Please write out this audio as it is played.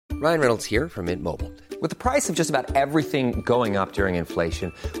Ryan Reynolds here from Mint Mobile. With the price of just about everything going up during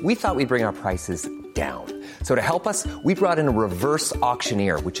inflation, we thought we'd bring our prices down. So to help us, we brought in a reverse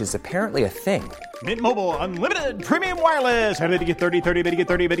auctioneer, which is apparently a thing. Mint Mobile Unlimited Premium Wireless. How to get 30, 30, bit to get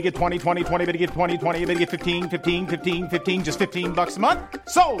 30, bit to get 20, 20, 20, bit to get 20, 20, bit to get 15, 15, 15, 15, just $15 a month?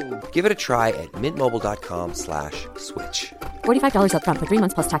 Sold! Give it a try at mintmobile.com/switch. $45 up front for 3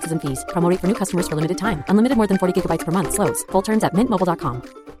 months plus taxes and fees. Promo rate for new customers for limited time. Unlimited more than 40 gigabytes per month. Slows full terms at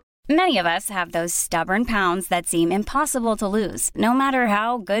mintmobile.com. Many of us have those stubborn pounds that seem impossible to lose, no matter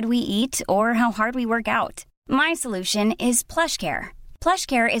how good we eat or how hard we work out. My solution is PlushCare.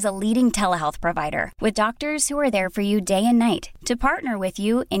 PlushCare is a leading telehealth provider with doctors who are there for you day and night to partner with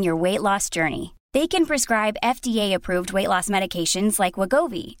you in your weight loss journey. They can prescribe FDA-approved weight loss medications like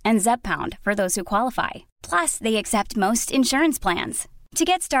Wegovy and Zepbound for those who qualify. Plus, they accept most insurance plans. To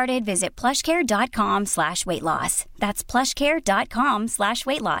get started, visit plushcare.com/weightloss. That's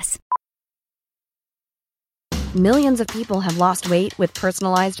plushcare.com/weightloss. Millions of people have lost weight with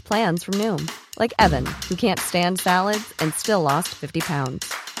personalized plans from Noom. Like Evan, who can't stand salads and still lost 50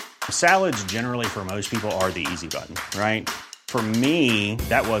 pounds. Salads generally for most people are the easy button, right? For me,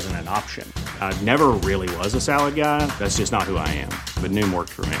 that wasn't an option. I never really was a salad guy. That's just not who I am. But Noom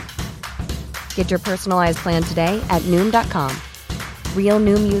worked for me. Get your personalized plan today at Noom.com. Real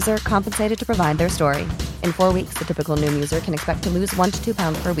Noom user compensated to provide their story. In 4 weeks, the typical Noom user can expect to lose 1 to 2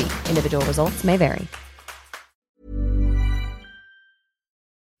 pounds per week. Individual results may vary.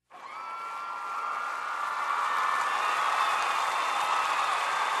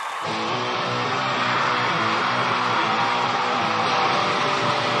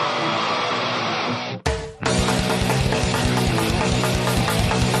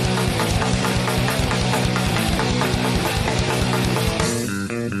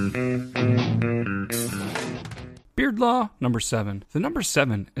 Beard Law number 7. The number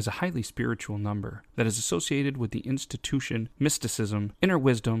 7 is a highly spiritual number that is associated with the institution, mysticism, inner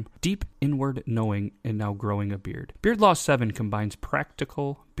wisdom, deep inward knowing, and now growing a beard. Beard Law 7 combines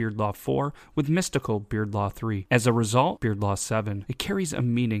practical Beard Law 4 with mystical Beard Law 3. As a result, Beard Law 7, it carries a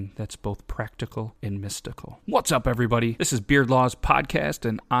meaning that's both practical and mystical. What's up, everybody? This is Beard Law's podcast,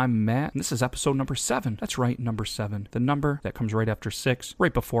 and I'm Matt, and this is episode number 7. That's right, number 7. The number that comes right after 6,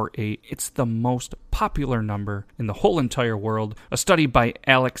 right before 8. It's the most popular number in the whole entire world. A study by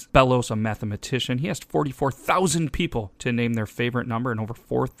Alex Bellos, a mathematician, he asked 44,000 people to name their favorite number, and over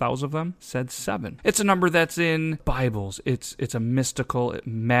 4,000 of them said 7. It's a number that's in Bibles. It's a mystical,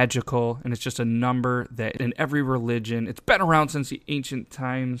 magical, and it's just a number that in every religion, it's been around since the ancient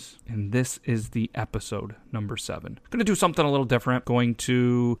times, and this is the episode number 7. I'm going to do something a little different. Going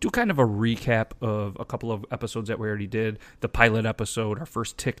to do kind of a recap of a couple of episodes that we already did. The pilot episode, our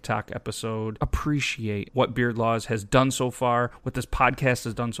first TikTok episode. Appreciate what Beard Laws has done so far, what this podcast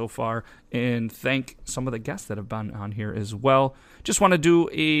has done so far, and thank some of the guests that have been on here as well. Just want to do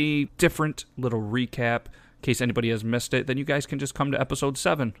a different little recap. In case anybody has missed it, then you guys can just come to episode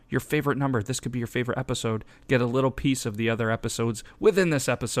 7, your favorite number. This could be your favorite episode. Get a little piece of the other episodes within this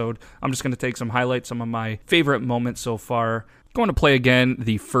episode. I'm just going to take some highlights, some of my favorite moments so far. Going to play again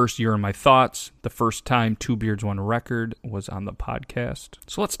the first year in my thoughts. The first time Two Beards One Record was on the podcast.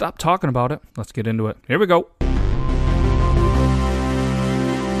 So let's stop talking about it. Let's get into it. Here we go.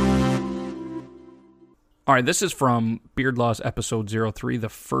 All right, this is from Beard Laws episode 03, the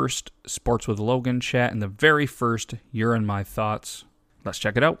first Sports with Logan chat, and the very first You're in My Thoughts. Let's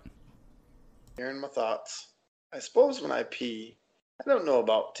check it out. You're in my thoughts. I suppose when I pee, I don't know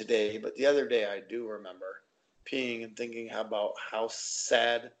about today, but the other day I do remember peeing and thinking about how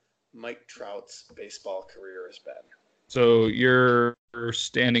sad Mike Trout's baseball career has been. So you're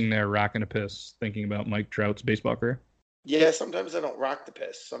standing there rocking a piss thinking about Mike Trout's baseball career? Yeah, sometimes I don't rock the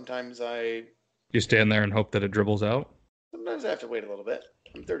piss. Sometimes You stand there and hope that it dribbles out? Sometimes I have to wait a little bit.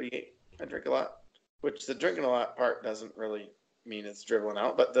 I'm 38. I drink a lot, which the drinking a lot part doesn't really mean it's dribbling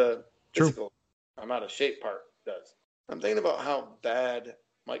out, but the physical, I'm out of shape part does. I'm thinking about how bad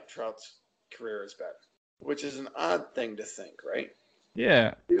Mike Trout's career has been, which is an odd thing to think, right?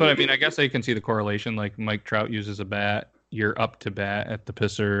 Yeah, but I mean, I guess I can see the correlation. Like Mike Trout uses a bat, you're up to bat at the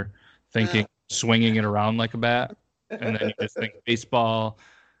pisser, thinking, swinging it around like a bat, and then you just think baseball.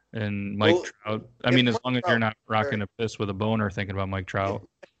 And Mike Trout, I mean, as long as you're not rocking a piss with a boner thinking about Mike Trout.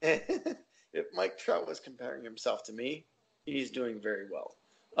 If Mike Trout was comparing himself to me, he's doing very well.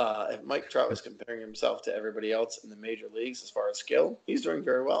 If Mike Trout was comparing himself to everybody else in the major leagues as far as skill, he's doing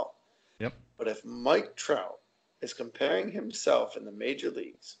very well. Yep. But if Mike Trout is comparing himself in the major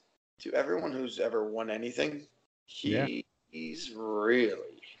leagues to everyone who's ever won anything, he's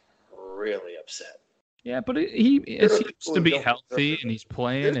really, really upset. Yeah, but he seems to be healthy and he's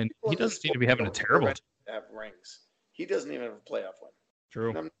playing, and he doesn't seem to be having a terrible time. Have rings. He doesn't even have a playoff win. True.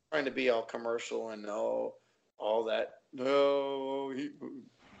 And I'm not trying to be all commercial and all that. No,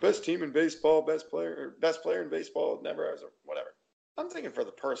 best team in baseball, best player in baseball, never has whatever. I'm thinking for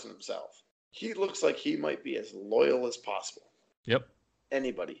the person himself. He looks like he might be as loyal as possible. Yep.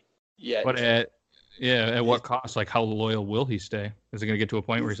 Anybody. Yet. But at what cost? Like, how loyal will he stay? Is it going to get to a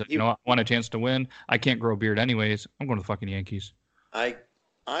point where he's like, I want a chance to win. I can't grow a beard anyways. I'm going to the fucking Yankees. I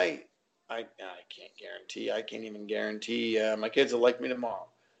can't guarantee. I can't even guarantee my kids will like me tomorrow.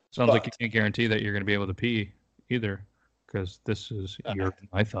 Sounds like you can't guarantee that you're going to be able to pee either, because this is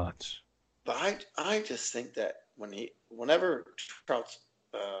my thoughts. But I just think that whenever Trout's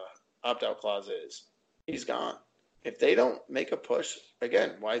opt-out clause is, he's gone. If they don't make a push,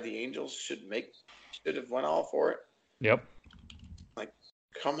 again, why the Angels should have went all for it. Yep. Like,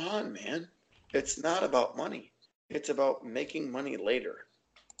 come on, man. It's not about money. It's about making money later.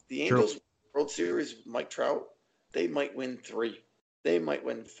 The Angels World Series with Mike Trout, they might win 3. They might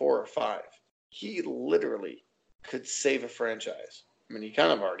win 4 or 5. He literally could save a franchise. I mean, he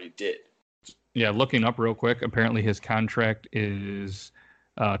kind of already did. Yeah, looking up real quick, apparently his contract is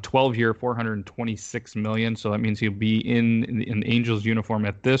 12-year, $426 million. So that means he'll be in the Angels uniform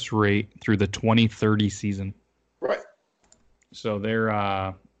at this rate through the 2030 season. Right. So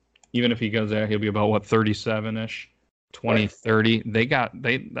they're even if he goes there, he'll be about 37-ish. 2030. Right.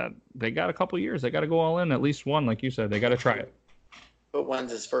 They got a couple years. They got to go all in, at least one, like you said. They got to try it. But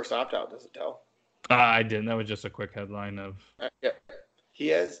when's his first opt-out? Does it tell? I didn't. That was just a quick headline of. Yeah, he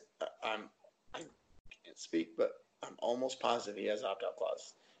has. I can't speak, but I'm almost positive he has opt-out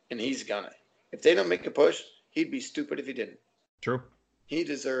clause, and he's gonna. If they don't make a push, he'd be stupid if he didn't. True. He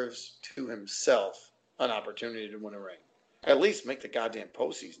deserves to himself an opportunity to win a ring. At least make the goddamn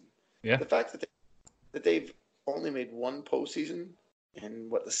postseason. Yeah. The fact that they've only made one postseason in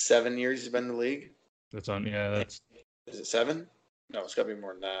the 7 years he's been in the league. That's on. Yeah, that's. Is it 7? No, it's got to be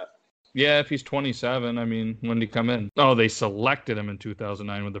more than that. Yeah, if he's 27, I mean, when did he come in? Oh, they selected him in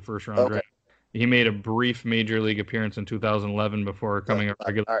 2009 with the first round draft. He made a brief major league appearance in 2011 before coming a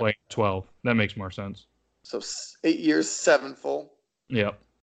regular play in 12. That makes more sense. So 8 years, 7 full. Yep,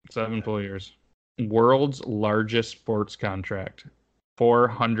 7 full years. World's largest sports contract,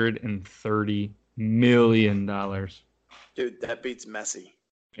 $430 million. Dude, that beats Messi.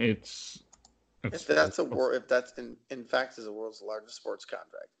 If that's in fact is the world's largest sports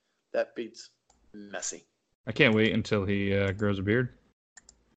contract, that beats Messi. I can't wait until he grows a beard.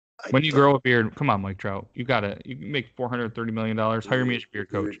 When you grow a beard, come on, Mike Trout, you make $430 million. Hire me as your beard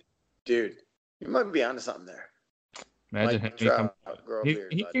coach. Dude, you might be onto something there. Imagine Mike him Trout grow a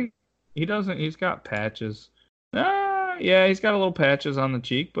beard. He doesn't. He's got patches. Yeah, he's got a little patches on the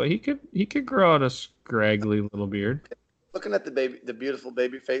cheek, but he could grow out a scraggly little beard. Looking at the beautiful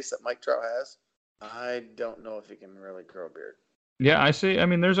baby face that Mike Trout has, I don't know if he can really grow a beard. Yeah, I see. I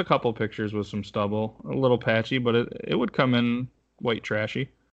mean, there's a couple pictures with some stubble, a little patchy, but it would come in white trashy.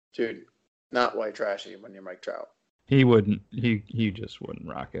 Dude, not white trashy when you're Mike Trout. He wouldn't. He just wouldn't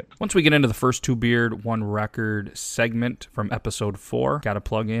rock it. Once we get into the first 2 beard, 1 record segment from episode 4, got to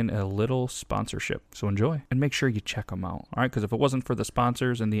plug in a little sponsorship. So enjoy and make sure you check them out. All right, because if it wasn't for the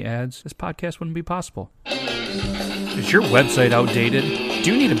sponsors and the ads, this podcast wouldn't be possible. Is your website outdated?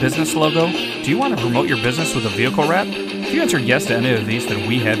 Do you need a business logo? Do you want to promote your business with a vehicle wrap? If you answered yes to any of these, then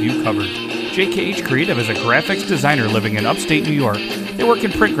we have you covered. JKH Creative is a graphics designer living in upstate New York. They work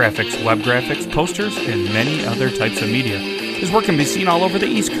in print graphics, web graphics, posters, and many other types of media. His work can be seen all over the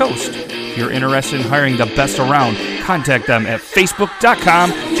East Coast. If you're interested in hiring the best around, contact them at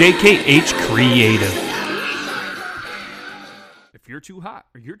facebook.com JKH Creative. If you're too hot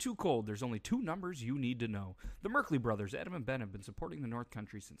or you're too cold, there's only 2 numbers you need to know. The Merkley brothers, Adam and Ben, have been supporting the North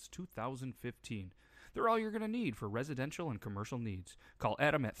Country since 2015. They're all you're going to need for residential and commercial needs. Call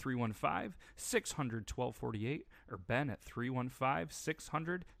Adam at 315-600-1248 or Ben at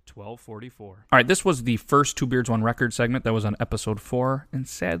 315-600-1244. All right, this was the first 2 Beards, 1 Record segment that was on episode 4, and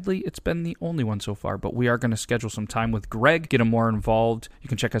sadly, it's been the only one so far, but we are going to schedule some time with Greg, get him more involved. You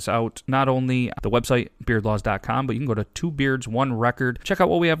can check us out not only at the website, beardlaws.com, but you can go to 2 Beards, 1 Record. Check out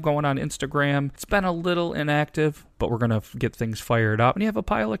what we have going on Instagram. It's been a little inactive, but we're going to get things fired up. When you have a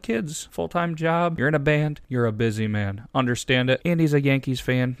pile of kids, full-time job, you're in a band, you're a busy man. Understand it. Andy's a Yankees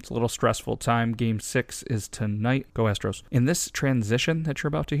fan. It's a little stressful time. Game 6 is tonight. Go Astros. In this transition that you're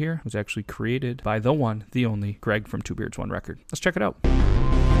about to hear was actually created by the one, the only, Greg from 2 Beards, 1 Record. Let's check it out. All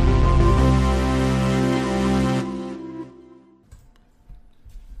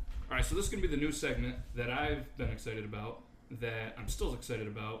right, so this is going to be the new segment that I've been excited about. that I'm still excited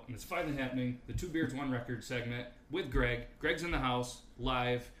about, and it's finally happening. The Two Beards One Record segment with Greg. Greg's in the house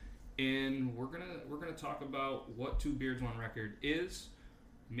live, and we're gonna talk about what Two Beards One Record is,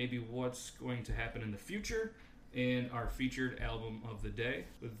 maybe what's going to happen in the future, and our featured album of the day.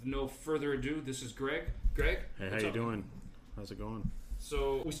 With no further ado, this is Greg. Greg, hey, how you doing? How's it going?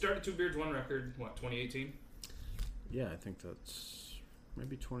 So we started Two Beards One Record, 2018? Yeah, I think that's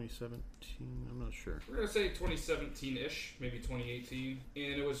maybe 2017. I'm not sure. We're going to say 2017-ish, maybe 2018. And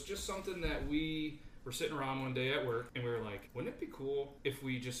it was just something that we were sitting around one day at work, and we were like, wouldn't it be cool if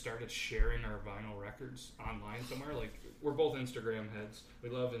we just started sharing our vinyl records online somewhere? Like, we're both Instagram heads. We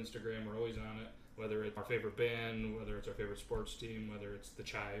love Instagram. We're always on it. Whether it's our favorite band, whether it's our favorite sports team, whether it's the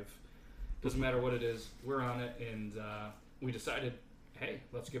Chive. Doesn't matter what it is. We're on it, and we decided, hey,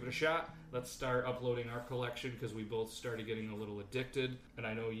 let's give it a shot. Let's start uploading our collection because we both started getting a little addicted. And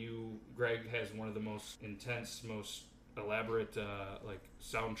I know you, Greg, has one of the most intense, most elaborate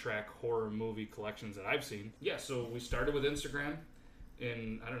soundtrack horror movie collections that I've seen. Yeah, so we started with Instagram,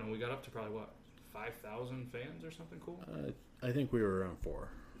 and I don't know, we got up to probably, 5,000 fans or something cool? I think we were around 4.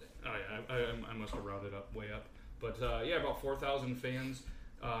 Oh, yeah, I must have rounded up way up. But, about 4,000 fans.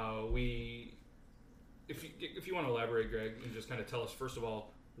 If you want to elaborate, Greg, and just kind of tell us, first of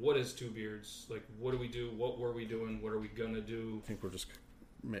all, what is Two Beards? Like, what do we do? What were we doing? What are we going to do? I think we're just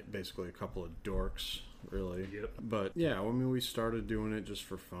basically a couple of dorks, really. Yep. But, yeah, I mean, we started doing it just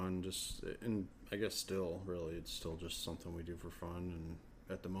for fun. And I guess still, really, it's still just something we do for fun and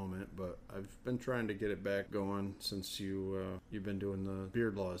at the moment. But I've been trying to get it back going since you've been doing the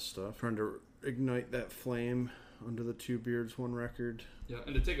Beard Laws stuff. Trying to ignite that flame under the Two Beards One Record. Yeah,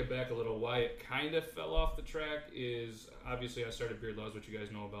 and to take it back a little, why it kind of fell off the track is, obviously I started Beard Laws, which you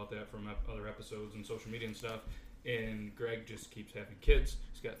guys know about that from other episodes and social media and stuff, and Greg just keeps having kids.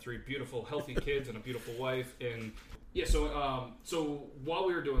 He's got 3 beautiful, healthy kids and a beautiful wife, and yeah, so while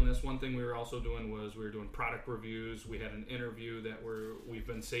we were doing this, one thing we were also doing was we were doing product reviews. We had an interview that we've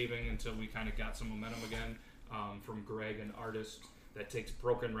been saving until we kind of got some momentum again from Greg, an artist that takes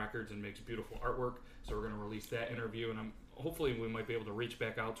broken records and makes beautiful artwork. So we're going to release that interview, and hopefully we might be able to reach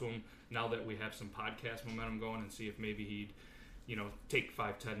back out to him now that we have some podcast momentum going and see if maybe he'd, take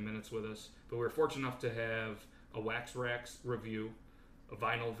 5-10 minutes with us. But we're fortunate enough to have a Wax Racks review, a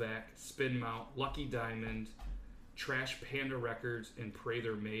Vinyl Vac, Spin Mount, Lucky Diamond, Trash Panda Records, and Pray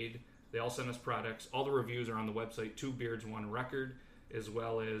They're Made. They all send us products. All the reviews are on the website, Two Beards One Record, as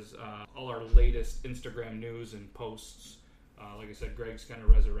well as all our latest Instagram news and posts. Like I said, Greg's kind of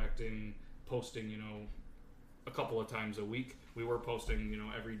resurrecting, posting, a couple of times a week. We were posting,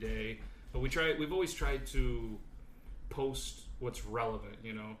 every day. But we've always tried to post what's relevant,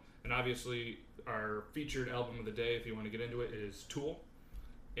 And obviously, our featured album of the day, if you want to get into it, is Tool.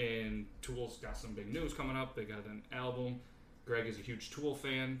 And Tool's got some big news coming up. They got an album. Greg is a huge Tool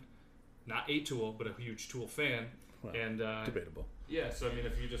fan. Not a Tool, but a huge Tool fan. Well, and debatable. Yeah, so I mean,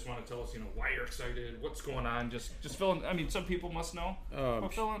 if you just want to tell us, why you're excited, what's going on, just fill in. I mean, some people must know.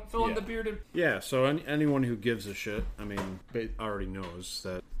 Fill in the bearded. Yeah, so anyone who gives a shit, I mean, already knows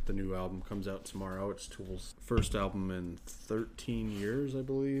that the new album comes out tomorrow. It's Tool's first album in 13 years, I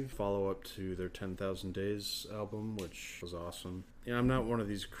believe. Follow up to their 10,000 Days album, which was awesome. Yeah, I'm not one of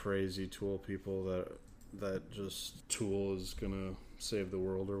these crazy Tool people that just Tool is gonna save the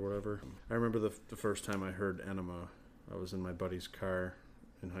world or whatever. I remember the first time I heard Enema. I was in my buddy's car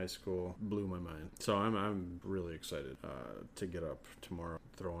in high school. Blew my mind. So I'm really excited to get up tomorrow,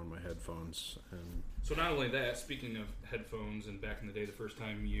 throw on my headphones. And so not only that, speaking of headphones, and back in the day, the first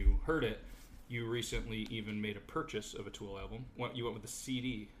time you heard it, you recently even made a purchase of a Tool album. You went with the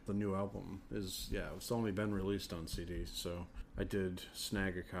CD. The new album it's only been released on CD, so I did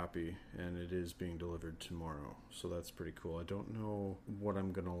snag a copy, and it is being delivered tomorrow. So that's pretty cool. I don't know what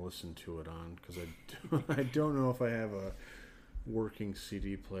I'm going to listen to it on, because I don't know if I have a working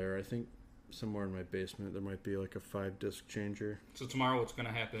CD player. I think somewhere in my basement there might be like a 5-disc changer. So tomorrow what's going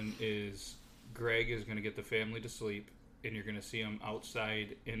to happen is Greg is going to get the family to sleep, and you're going to see him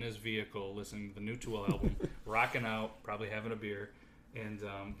outside in his vehicle listening to the new Tool album, rocking out, probably having a beer, and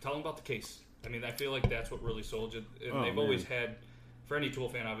tell him about the case. I mean, I feel like that's what really sold you. And they've always had, for any Tool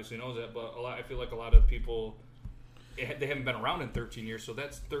fan obviously knows that, but I feel like a lot of people, they haven't been around in 13 years, so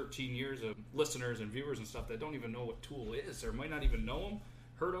that's 13 years of listeners and viewers and stuff that don't even know what Tool is, or might not even know them,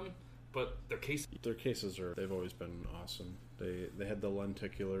 heard them, but their cases they've always been awesome. They had the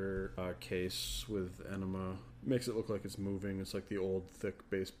lenticular case with Enema. Makes it look like it's moving. It's like the old thick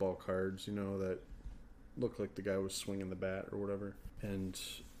baseball cards, that look like the guy was swinging the bat or whatever. And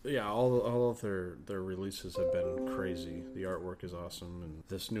yeah, all of their releases have been crazy. The artwork is awesome, and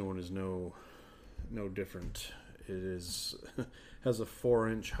this new one is no different. It is has a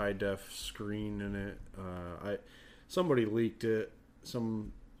 4-inch high def screen in it. Somebody leaked it.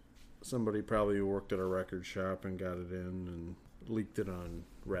 Somebody probably worked at a record shop and got it in and leaked it on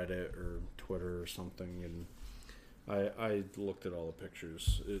Reddit or Twitter or something. And I looked at all the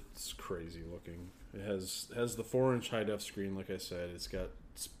pictures. It's crazy looking. It has the 4-inch high def screen, like I said. It's got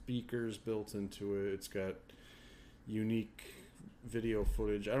speakers built into it. It's got unique video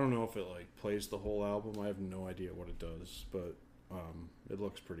footage. I don't know if it like plays the whole album. I have no idea what it does, but it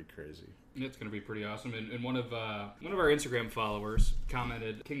looks pretty crazy. It's going to be pretty awesome. And one of our Instagram followers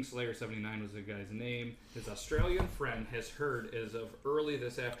commented, Kingslayer79 was the guy's name. His Australian friend has heard as of early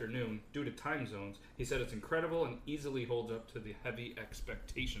this afternoon, due to time zones. He said it's incredible and easily holds up to the heavy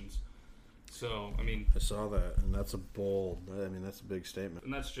expectations. So, I mean... I saw that, and that's a big statement.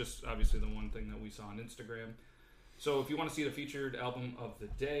 And that's just obviously the one thing that we saw on Instagram. So if you want to see the featured album of the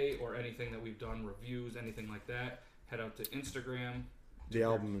day or anything that we've done, reviews, anything like that, head out to Instagram. The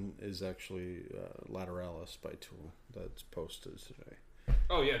album is actually Lateralis by Tool that's posted today.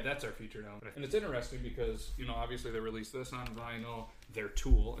 Oh, yeah, that's our featured album. And it's interesting because, obviously they released this on vinyl. They're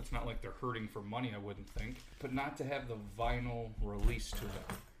Tool. It's not like they're hurting for money, I wouldn't think. But not to have the vinyl release to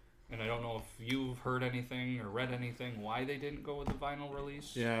it. And I don't know if you've heard anything or read anything why they didn't go with the vinyl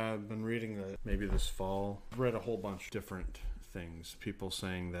release. Yeah, I've been reading that maybe this fall. I've read a whole bunch of different things. People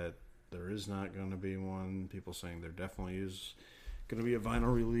saying that there is not going to be one. People saying there definitely is going to be a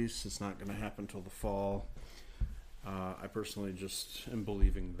vinyl release. It's not going to happen till the fall. I personally just am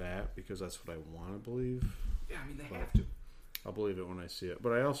believing that because that's what I want to believe. Yeah, I mean, they have to. I'll believe it when I see it.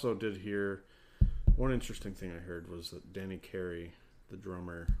 But I also did hear, one interesting thing I heard was that Danny Carey, the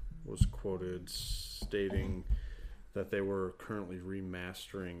drummer, was quoted stating that they were currently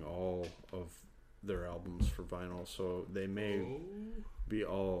remastering all of their albums for vinyl, so they may be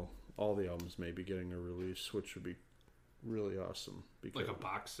all the albums may be getting a release, which would be really awesome. Like a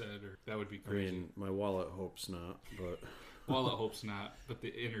box set, or that would be crazy. I mean, my wallet hopes not, but wallet hopes not, but the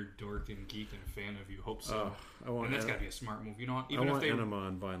inner dork and geek and fan of you hopes so. And that's got to be a smart move. Even I want if Enema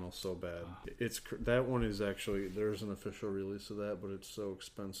on vinyl so bad. That one is actually, there's an official release of that, but it's so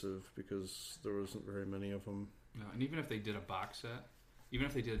expensive because there wasn't very many of them. No, and even if they did a box set, even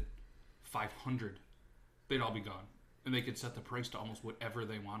if they did 500, they'd all be gone. And they could set the price to almost whatever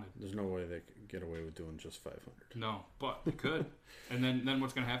they wanted. There's no way they could get away with doing just 500. No, but they could. And then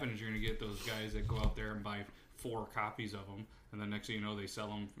what's going to happen is you're going to get those guys that go out there and buy 4 copies of them, and then next thing you know, they sell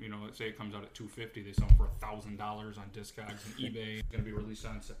them. Say it comes out at $250, they sell them for $1,000 on Discogs and eBay. It's going to be released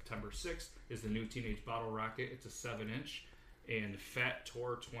on September 6th. Is the new Teenage Bottle Rocket? It's a 7-inch. And Fat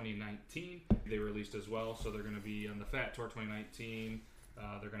Tour 2019 they released as well. So they're going to be on the Fat Tour 2019.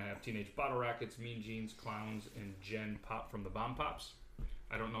 They're going to have Teenage Bottle Rockets, Mean Jeans, Clowns, and Gen Pop from the Bomb Pops.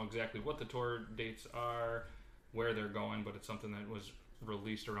 I don't know exactly what the tour dates are, where they're going, but it's something that was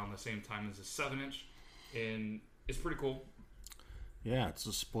released around the same time as the 7-inch. And it's pretty cool. Yeah, it's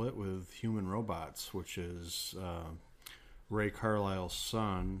a split with Human Robots, which is Ray Carlisle's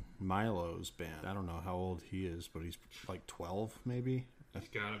son, Milo's band. I don't know how old he is, but he's like 12 maybe. He's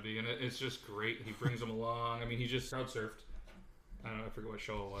got to be, and it's just great. He brings them along. I mean, he just crowd surfed. I don't know, I forget what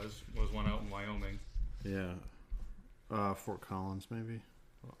show it was. It was one out in Wyoming. Yeah. Fort Collins, maybe.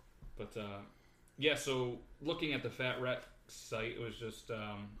 But, yeah, so looking at the Fat Wreck site, it was just,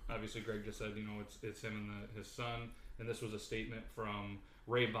 obviously Greg just said, it's him and his son. And this was a statement from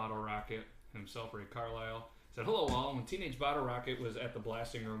Ray Bottle Rocket himself, Ray Carlisle. Said, "Hello all, when Teenage Bottle Rocket was at the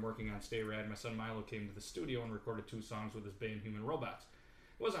blasting room working on Stay Rad, my son Milo came to the studio and recorded 2 songs with his band Human Robots.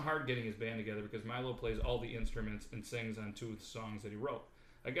 It wasn't hard getting his band together because Milo plays all the instruments and sings on 2 of the songs that he wrote.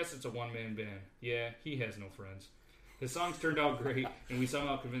 I guess it's a one-man band. Yeah, he has no friends. His songs turned out great, and we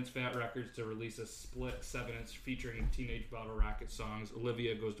somehow convinced Fat Records to release a split 7-inch featuring Teenage Bottle Rocket songs,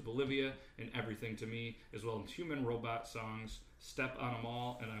 Olivia Goes to Bolivia, and Everything to Me, as well as Human Robot songs, Step on 'Em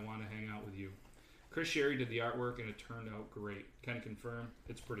All, and I Want to Hang Out with You. Chris Sherry did the artwork, and it turned out great. Can confirm,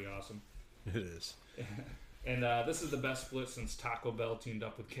 it's pretty awesome." It is. And this is the best split since Taco Bell teamed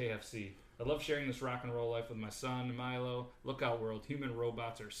up with KFC. I love sharing this rock and roll life with my son, Milo. Look out, world. Human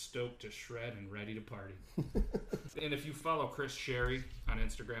Robots are stoked to shred and ready to party. And if you follow Chris Sherry on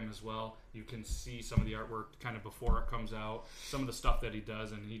Instagram as well, you can see some of the artwork kind of before it comes out, some of the stuff that he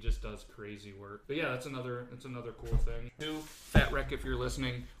does, and he just does crazy work. But yeah, that's another cool thing. 2, Fat Wreck, if you're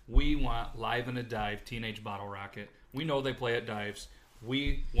listening, we want Live in a Dive Teenage Bottle Rocket. We know they play at dives.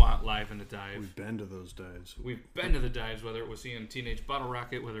 We want Live in a Dive. We've been to those dives. We've been to the dives, whether it was seeing Teenage Bottle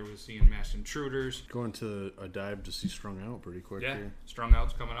Rocket, whether it was seeing Masked Intruders. Going to a dive to see Strung Out pretty quick here. Strung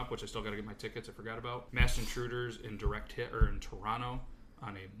Out's coming up, which I still got to get my tickets. I forgot about. Masked Intruders in Direct Hit or in Toronto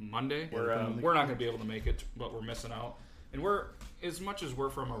on a Monday. We're not going to be able to make it, but we're missing out. And as much as we're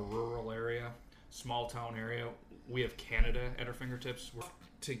from a rural area, small town area, we have Canada at our fingertips.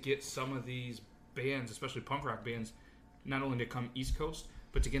 To get some of these bands, especially punk rock bands, not only to come East Coast,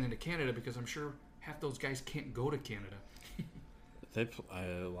 but to get into Canada, because I'm sure half those guys can't go to Canada.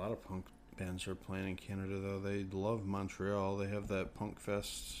 A lot of punk bands are playing in Canada, though. They love Montreal. They have that Punk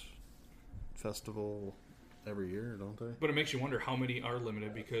festival every year, don't they? But it makes you wonder how many are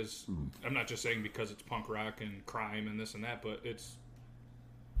limited, because I'm not just saying because it's punk rock and crime and this and that, but it's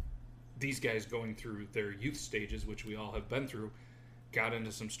these guys going through their youth stages, which we all have been through, got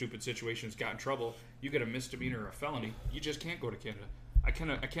into some stupid situations, got in trouble. You get a misdemeanor or a felony, you just can't go to Canada. I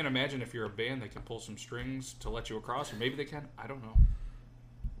can't imagine if you're a band, they can pull some strings to let you across, or maybe they can. I don't know.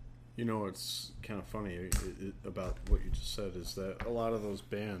 You know, it's kind of funny about what you just said is that a lot of those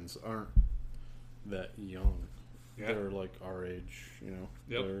bands aren't that young. Yeah. They're like our age, you know.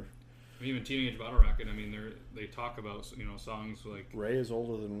 Yep. Even Teenage Bottle Rocket, I mean, they talk about, you know, songs like... Ray is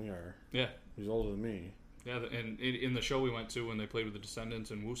older than we are. Yeah. He's older than me. Yeah, and in the show we went to when they played with the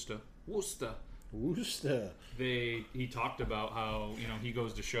Descendants in Worcester, he talked about how, you know, he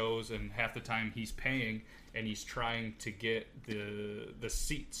goes to shows and half the time he's paying and he's trying to get the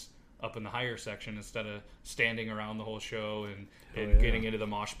seats up in the higher section instead of standing around the whole show and getting into the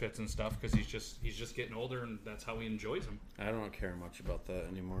mosh pits and stuff, because he's just getting older and that's how he enjoys them. I don't care much about that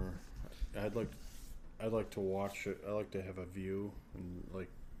anymore. I'd like to watch it. I like to have a view and like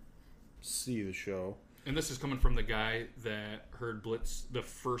see the show. And this is coming from the guy that heard the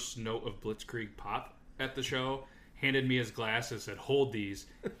first note of Blitzkrieg Pop at the show, handed me his glasses, said, "Hold these,"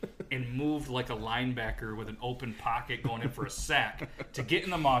 and moved like a linebacker with an open pocket going in for a sack to get in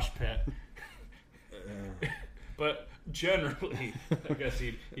the mosh pit. But generally, I guess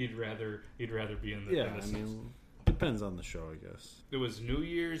he'd rather be in the I mean, depends on the show, I guess. It was New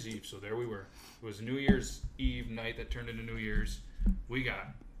Year's Eve, so there we were. It was New Year's Eve night that turned into New Year's. We got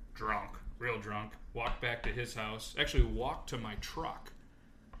drunk, real drunk. Walked back to his house. Actually, walked to my truck,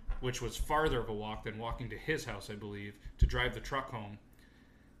 which was farther of a walk than walking to his house, I believe, to drive the truck home.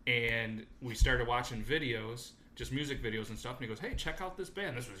 And we started watching videos, just music videos and stuff. And he goes, "Hey, check out this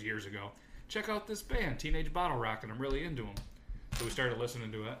band." This was years ago. "Check out this band, Teenage Bottle Rocket. I'm really into them." So we started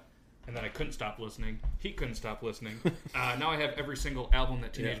listening to it. And then I couldn't stop listening. He couldn't stop listening. Now I have every single album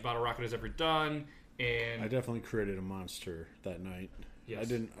that Teenage Bottle Rocket has ever done. And I definitely created a monster that night. Yes.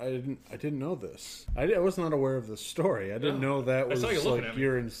 I didn't know this. I was not aware of this story. I didn't know that was like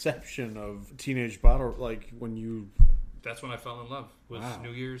your inception of Teenage Bottle. Like when you. That's when I fell in love. Was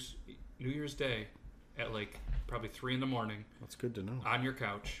New Year's Day, at like probably 3 a.m. That's good to know. On your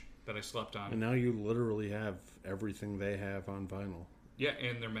couch that I slept on. And now you literally have everything they have on vinyl. Yeah,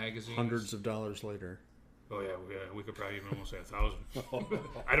 and their magazines. Hundreds of dollars later. Oh yeah, we could probably even almost say 1,000.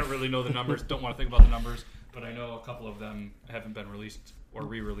 I don't really know the numbers. Don't want to think about the numbers, but I know a couple of them haven't been released or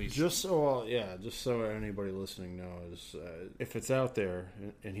re-released. Just so anybody listening knows, if it's out there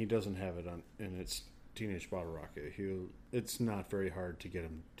and he doesn't have it on, and it's Teenage Bottle Rocket, it's not very hard to get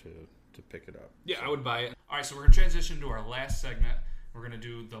him to pick it up. Yeah, so. I would buy it. All right, so we're gonna transition to our last segment. We're gonna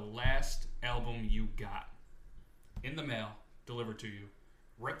do the last album you got in the mail, delivered to you.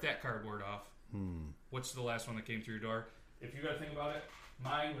 Rip that cardboard off. What's the last one that came through your door? If you got to think about it,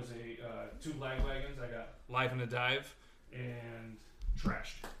 mine was a 2 Lagwagons. I got Live in a Dive and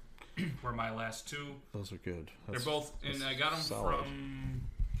Trashed. Were my last 2. Those are good. They're both, and I got them from.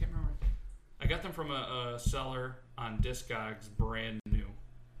 I can't remember. I got them from a seller on Discogs, brand new.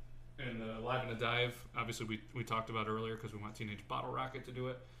 And Live in a Dive, obviously we talked about earlier because we want Teenage Bottle Rocket to do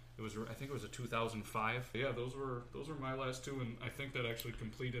it. I think it was a 2005. Yeah, those were my last 2, and I think that actually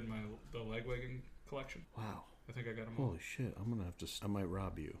completed the Lagwagon collection. Wow. I think I got them all. Holy shit! I might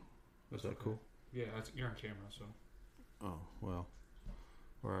rob you. Is that cool? Yeah, you're on camera, so. Oh well.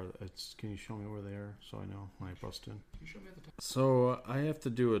 Can you show me where they are so I know when I bust in? Can you show me at the top? So I have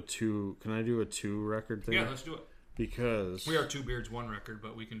to do a 2. Can I do a 2 record thing? Yeah, let's do it. Because we are 2 Beards 1 record,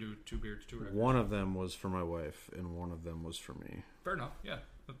 but we can do 2 Beards 2 records. One of them was for my wife, and one of them was for me. Fair enough. Yeah.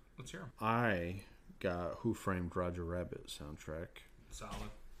 Let's hear them. I got Who Framed Roger Rabbit soundtrack. Solid.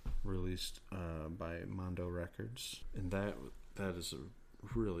 Released by Mondo Records. And that is a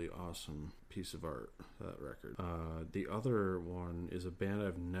really awesome piece of art, that record. The other one is a band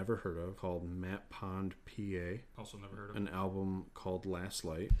I've never heard of called Matt Pond, PA. Also never heard of. An album called Last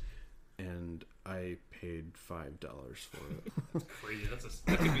Light. And I paid $5 for it. That's crazy.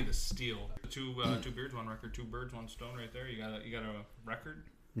 That could be the steal. 2 Beards 1 record, 2 Birds 1 Stone right there. You got a record.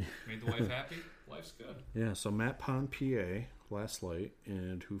 Made the wife happy. Life's good. Yeah. So Matt Pond, PA, Last Light,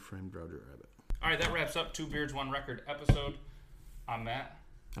 and Who Framed Roger Rabbit. All right, that wraps up 2 Beards 1 record episode. I'm Matt.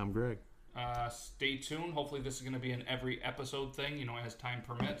 I'm Greg. Stay tuned. Hopefully this is going to be an every episode thing, as time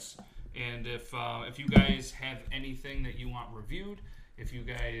permits. And if you guys have anything that you want reviewed, if you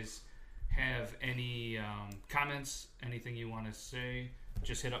guys have any comments, anything you want to say,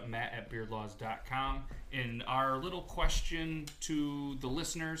 just hit up Matt at beardlaws.com. And our little question to the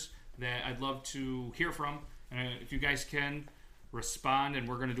listeners that I'd love to hear from, if you guys can respond, and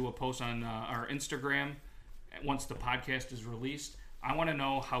we're going to do a post on our Instagram once the podcast is released. I want to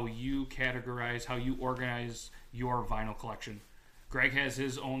know how you categorize, how you organize your vinyl collection. Greg has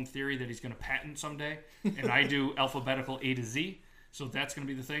his own theory that he's going to patent someday, and I do alphabetical A to Z. So that's going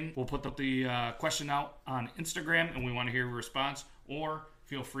to be the thing. We'll put the question out on Instagram, and we want to hear your response. Or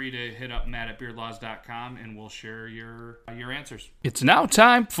feel free to hit up Matt at beardlaws.com, and we'll share your answers. It's now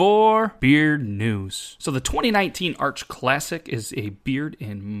time for Beard News. So the 2019 Arch Classic is a beard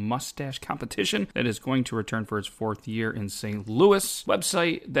and mustache competition that is going to return for its 4th year in St. Louis.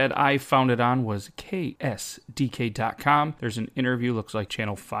 Website that I found it on was ksdk.com. There's an interview, looks like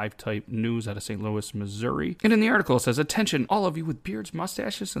Channel 5 type news out of St. Louis, Missouri. And in the article it says, "Attention, all of you with beards,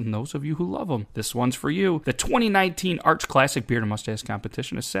 mustaches, and those of you who love them. This one's for you. The 2019 Arch Classic Beard and Mustache Competition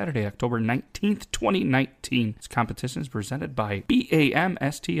is Saturday, October 19th, 2019. This competition is presented by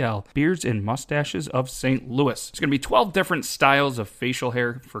BAMSTL, Beards and Mustaches of St. Louis. It's going to be 12 different styles of facial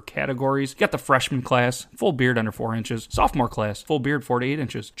hair for categories. You got the freshman class, full beard under 4 inches. Sophomore class, full beard 4 to 8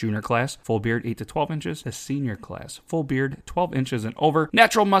 inches. Junior class, full beard 8 to 12 inches. The senior class, full beard 12 inches and over.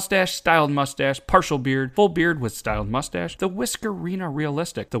 Natural mustache, styled mustache, partial beard, full beard with styled mustache. The Whiskerina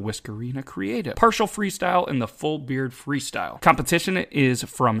Realistic, the Whiskerina Creative, partial freestyle, and the full beard freestyle. Competition is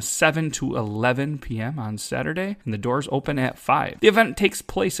from 7 to 11 p.m. on Saturday, and the doors open at 5. The event takes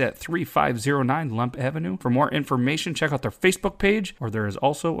place at 3509 Lump Avenue. For more information, check out their Facebook page, or there is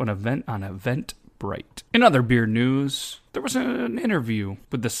also an event on Eventbrite. In other beard news, there was an interview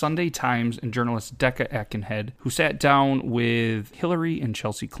with the Sunday Times and journalist Decca Aikenhead, who sat down with Hillary and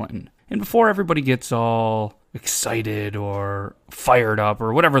Chelsea Clinton. And before everybody gets all excited or fired up,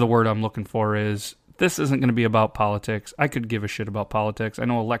 or whatever the word I'm looking for is, this isn't going to be about politics. I could give a shit about politics. I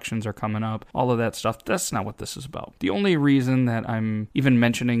know elections are coming up, all of that stuff. That's not what this is about. The only reason that I'm even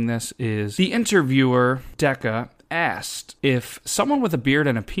mentioning this is the interviewer, Decca, asked if someone with a beard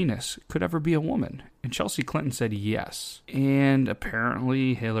and a penis could ever be a woman. And Chelsea Clinton said yes. And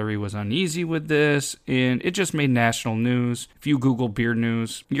apparently Hillary was uneasy with this, and it just made national news. If you Google beard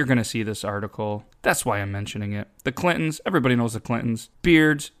news, you're going to see this article. That's why I'm mentioning it. The Clintons, everybody knows the Clintons.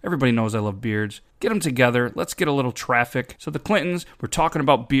 Beards, everybody knows I love beards. Get them together. Let's get a little traffic. So the Clintons were talking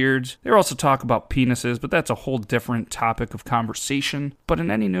about beards. They also talk about penises, but that's a whole different topic of conversation. But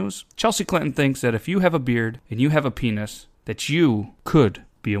in any news, Chelsea Clinton thinks that if you have a beard and you have a penis, that you could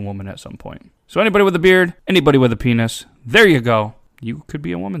be a woman at some point. So anybody with a beard, anybody with a penis, there you go. You could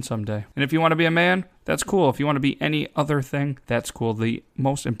be a woman someday. And if you want to be a man, that's cool. If you want to be any other thing, that's cool. The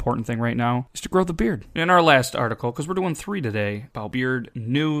most important thing right now is to grow the beard. In our last article, because we're doing 3 today, about beard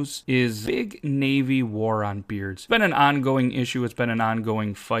news, is big Navy war on beards. It's been an ongoing issue. It's been an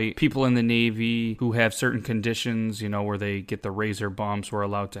ongoing fight. People in the Navy who have certain conditions, where they get the razor bumps, were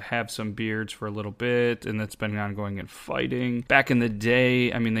allowed to have some beards for a little bit, and that's been ongoing in fighting. Back in the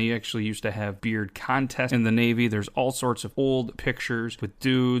day, they actually used to have beard contests in the Navy. There's all sorts of old pictures with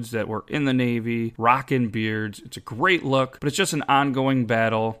dudes that were in the Navy, rocking beards. It's a great look, but it's just an ongoing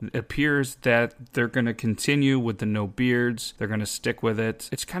battle. It appears that they're going to continue with the no beards. They're going to stick with it.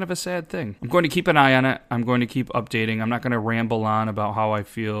 It's kind of a sad thing. I'm going to keep an eye on it. I'm going to keep updating. I'm not going to ramble on about how I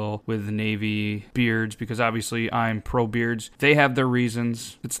feel with Navy beards, because obviously I'm pro beards. They have their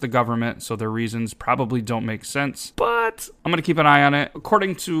reasons. It's the government, so their reasons probably don't make sense, but I'm going to keep an eye on it.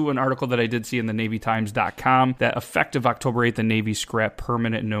 According to an article that I did see in the NavyTimes.com, that effective October 8th, the Navy scrapped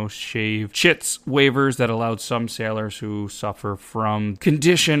permanent no-shave chits waivers that allowed some sailors who suffer from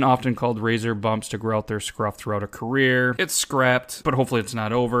condition often called razor bumps to grow out their scruff throughout a career. It's scrapped, but hopefully it's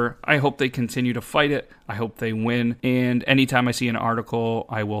not over. I hope they continue to fight it. I hope they win. And anytime I see an article,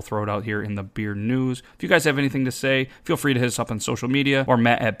 I will throw it out here in the beard news. If you guys have anything to say, feel free to hit us up on social media or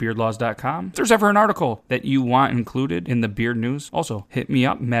Matt at beardlaws.com. If there's ever an article that you want included in the beard news, also hit me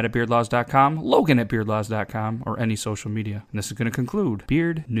up, Matt at beardlaws.com, Logan at beardlaws.com, or any social media. And this is going to conclude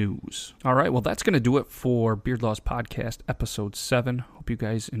Beard News. All right, well, that's going to do it for Beard Laws Podcast, Episode 7. Hope you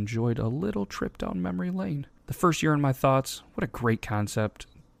guys enjoyed a little trip down memory lane. The first year in my thoughts, what a great concept.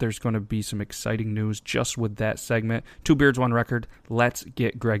 There's going to be some exciting news just with that segment. 2 Beards, 1 Record. Let's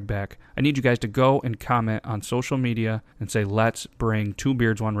get Greg back. I need you guys to go and comment on social media and say, let's bring 2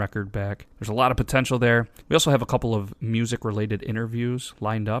 Beards, 1 Record back. There's a lot of potential there. We also have a couple of music-related interviews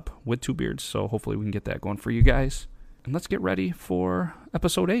lined up with 2 Beards, so hopefully we can get that going for you guys. And let's get ready for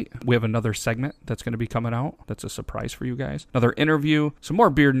episode 8. We have another segment that's going to be coming out. That's a surprise for you guys. Another interview, some more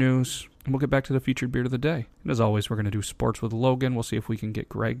beard news, and we'll get back to the featured beard of the day. And as always, we're going to do sports with Logan. We'll see if we can get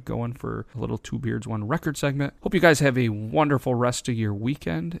Greg going for a little Two Beards, One Record segment. Hope you guys have a wonderful rest of your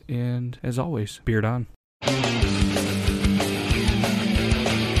weekend. And as always, beard on.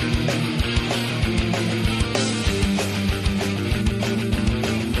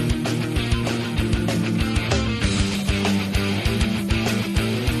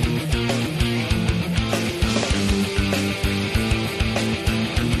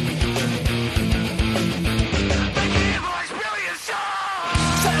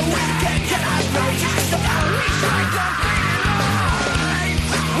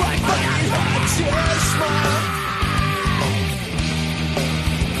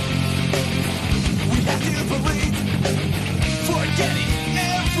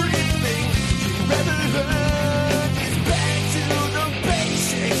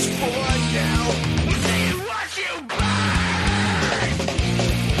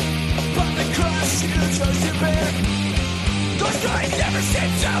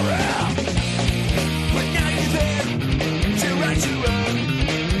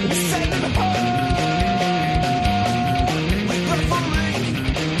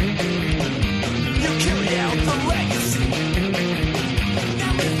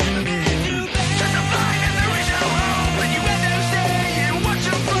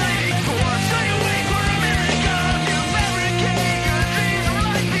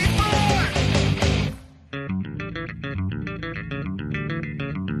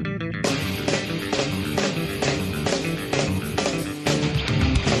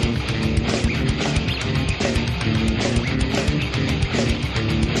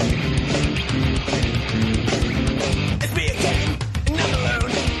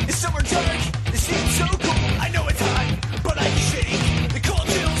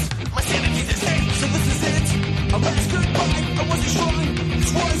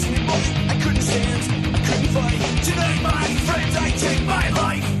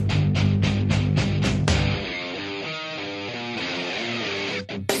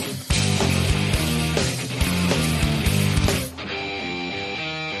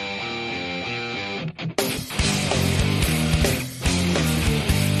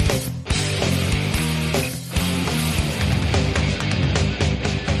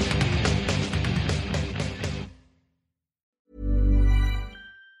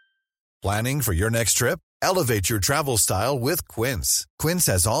 Planning for your next trip? Elevate your travel style with Quince. Quince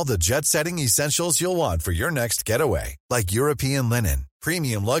has all the jet-setting essentials you'll want for your next getaway, like European linen,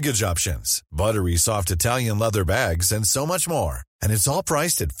 premium luggage options, buttery soft Italian leather bags, and so much more. And it's all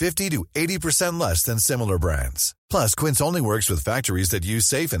priced at 50 to 80% less than similar brands. Plus, Quince only works with factories that use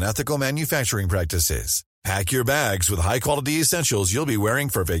safe and ethical manufacturing practices. Pack your bags with high-quality essentials you'll be wearing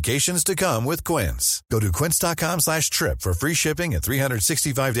for vacations to come with Quince. Go to quince.com/trip for free shipping and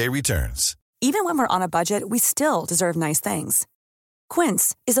 365-day returns. Even when we're on a budget, we still deserve nice things.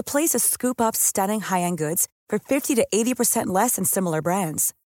 Quince is a place to scoop up stunning high-end goods for 50 to 80% less than similar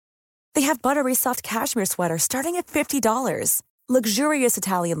brands. They have buttery soft cashmere sweaters starting at $50, luxurious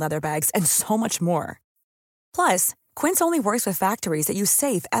Italian leather bags, and so much more. Plus, Quince only works with factories that use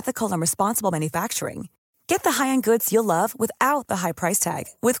safe, ethical, and responsible manufacturing. Get the high-end goods you'll love without the high price tag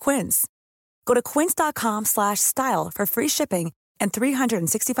with Quince. Go to quince.com/style for free shipping and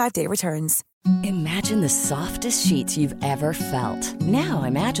 365-day returns. Imagine the softest sheets you've ever felt. Now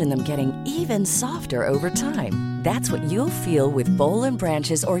imagine them getting even softer over time. That's what you'll feel with Boll &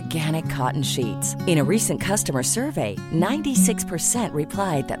 Branch's organic cotton sheets. In a recent customer survey, 96%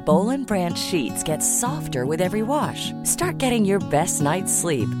 replied that Boll & Branch sheets get softer with every wash. Start getting your best night's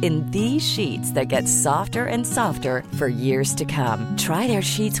sleep in these sheets that get softer and softer for years to come. Try their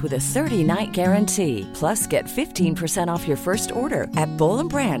sheets with a 30-night guarantee. Plus, get 15% off your first order at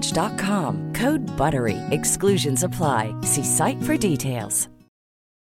bollandbranch.com. Code BUTTERY. Exclusions apply. See site for details.